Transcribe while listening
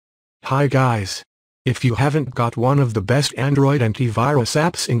Hi guys! If you haven't got one of the best Android antivirus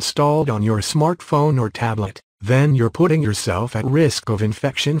apps installed on your smartphone or tablet, then you're putting yourself at risk of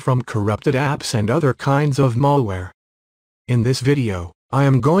infection from corrupted apps and other kinds of malware. In this video, I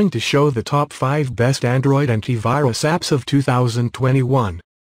am going to show the top 5 best Android antivirus apps of 2021.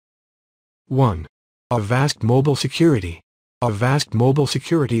 1. Avast Mobile Security. Avast Mobile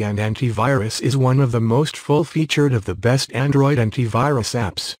Security and Antivirus is one of the most full-featured of the best Android antivirus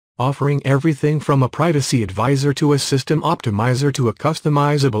apps, offering everything from a privacy advisor to a system optimizer to a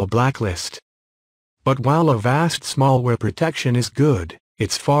customizable blacklist. But while Avast's malware protection is good,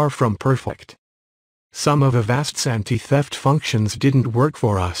 it's far from perfect. Some of Avast's anti-theft functions didn't work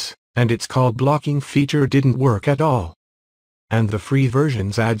for us, and its call blocking feature didn't work at all. And the free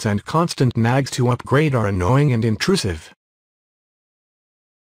version's ads and constant nags to upgrade are annoying and intrusive.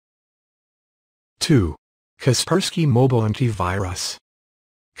 2. Kaspersky Mobile Antivirus.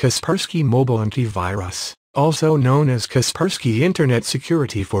 Kaspersky Mobile Antivirus, also known as Kaspersky Internet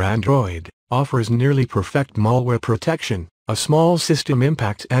Security for Android, offers nearly perfect malware protection, a small system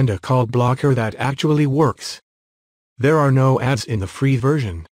impact and a call blocker that actually works. There are no ads in the free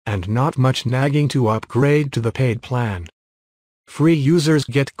version, and not much nagging to upgrade to the paid plan. Free users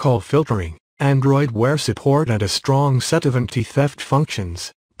get call filtering, Android Wear support and a strong set of anti-theft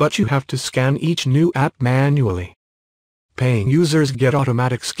functions, but you have to scan each new app manually. Paying users get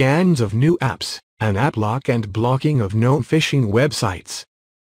automatic scans of new apps, an app lock and blocking of known phishing websites.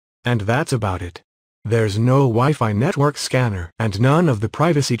 And that's about it. There's no Wi-Fi network scanner and none of the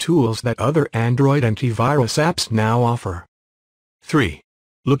privacy tools that other Android antivirus apps now offer. 3.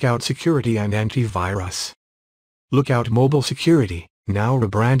 Lookout Security and Antivirus. Lookout Mobile Security, now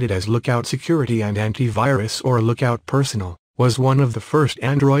rebranded as Lookout Security and Antivirus or Lookout Personal, was one of the first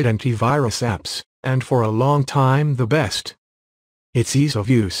Android antivirus apps, and for a long time the best. Its ease of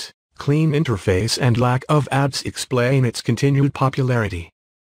use, clean interface and lack of ads explain its continued popularity.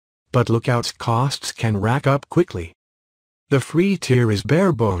 But Lookout's costs can rack up quickly. The free tier is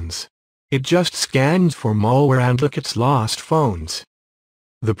bare bones. It just scans for malware and lookouts lost phones.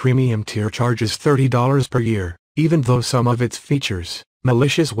 The premium tier charges $30 per year, even though some of its features,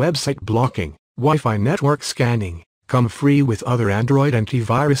 malicious website blocking, Wi-Fi network scanning, come free with other Android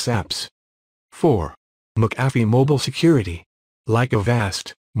antivirus apps. 4. McAfee Mobile Security. Like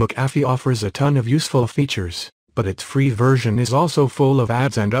Avast, McAfee offers a ton of useful features, but its free version is also full of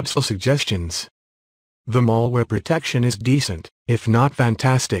ads and upsell suggestions. The malware protection is decent, if not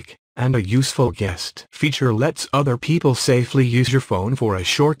fantastic, and a useful guest feature lets other people safely use your phone for a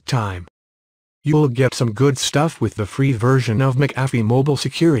short time. You'll get some good stuff with the free version of McAfee Mobile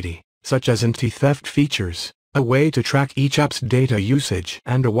Security, such as anti-theft features, a way to track each app's data usage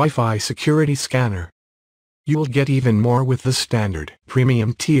and a Wi-Fi security scanner. You'll get even more with the standard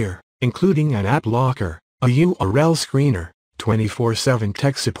premium tier, including an app locker, a URL screener, 24/7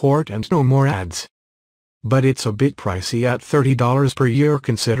 tech support and no more ads. But it's a bit pricey at $30 per year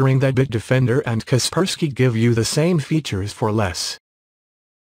considering that Bitdefender and Kaspersky give you the same features for less.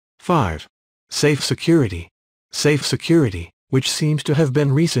 5. Safe Security. Safe Security, which seems to have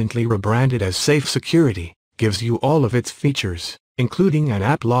been recently rebranded as Safe Security, gives you all of its features, including an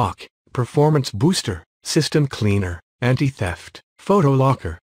app lock, performance booster, system cleaner, anti-theft, photo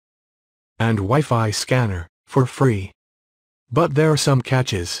locker, and Wi-Fi scanner, for free. But there are some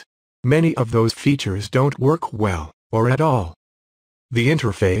catches. Many of those features don't work well, or at all. The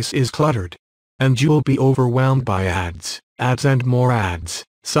interface is cluttered. And you'll be overwhelmed by ads and more ads,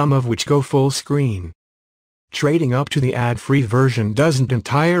 some of which go full screen. Trading up to the ad-free version doesn't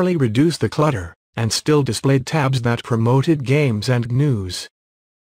entirely reduce the clutter, and still displayed tabs that promoted games and news,